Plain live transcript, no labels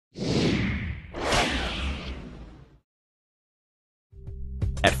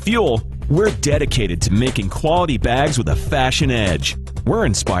At Fuel, we're dedicated to making quality bags with a fashion edge. We're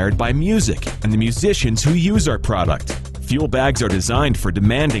inspired by music and the musicians who use our product. Fuel bags are designed for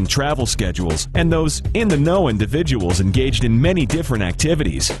demanding travel schedules and those in-the-know individuals engaged in many different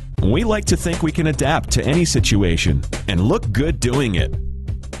activities. We like to think we can adapt to any situation and look good doing it.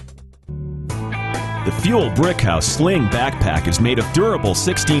 The Fuel Brickhouse Sling Backpack is made of durable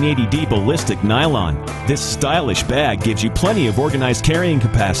 1680D ballistic nylon. This stylish bag gives you plenty of organized carrying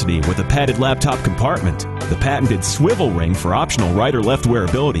capacity with a padded laptop compartment. The patented swivel ring for optional right or left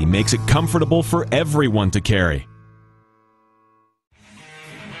wearability makes it comfortable for everyone to carry.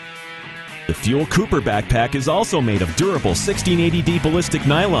 The Fuel Cooper Backpack is also made of durable 1680D ballistic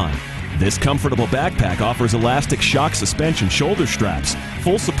nylon. This comfortable backpack offers elastic shock suspension shoulder straps,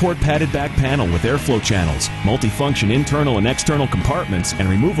 full support padded back panel with airflow channels, multifunction internal and external compartments, and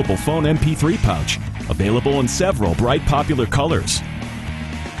removable phone MP3 pouch. Available in several bright popular colors.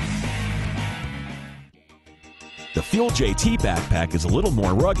 The Fuel JT Backpack is a little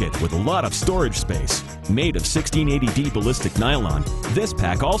more rugged with a lot of storage space. Made of 1680D ballistic nylon, this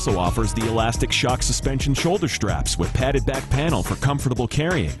pack also offers the elastic shock suspension shoulder straps with padded back panel for comfortable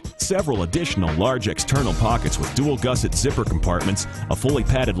carrying, several additional large external pockets with dual gusset zipper compartments, a fully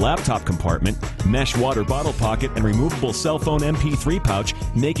padded laptop compartment, mesh water bottle pocket, and removable cell phone MP3 pouch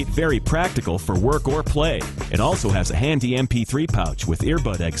make it very practical for work or play. It also has a handy MP3 pouch with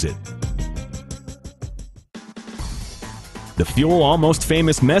earbud exit. The Fuel Almost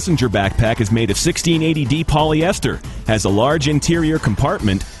Famous Messenger Backpack is made of 1680D polyester, has a large interior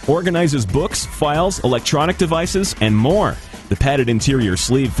compartment, organizes books, files, electronic devices, and more. The padded interior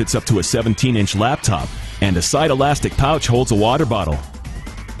sleeve fits up to a 17-inch laptop, and a side elastic pouch holds a water bottle.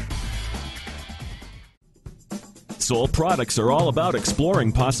 Soul products are all about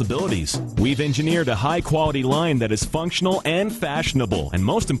exploring possibilities. We've engineered a high-quality line that is functional and fashionable, and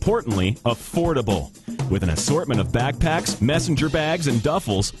most importantly, affordable. With an assortment of backpacks, messenger bags, and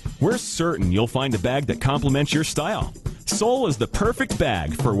duffels, we're certain you'll find a bag that complements your style. Soul is the perfect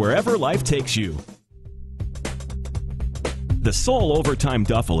bag for wherever life takes you. The Soul Overtime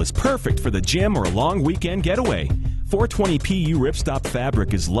Duffel is perfect for the gym or a long weekend getaway. 420 PU ripstop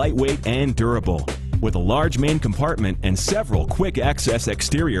fabric is lightweight and durable. With a large main compartment and several quick access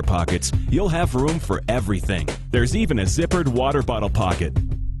exterior pockets, you'll have room for everything. There's even a zippered water bottle pocket.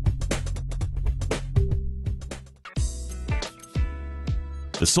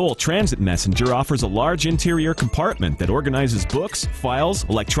 The Soul Transit Messenger offers a large interior compartment that organizes books, files,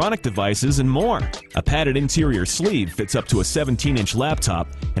 electronic devices, and more. A padded interior sleeve fits up to a 17-inch laptop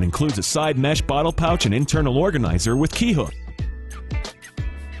and includes a side mesh bottle pouch and internal organizer with key hook.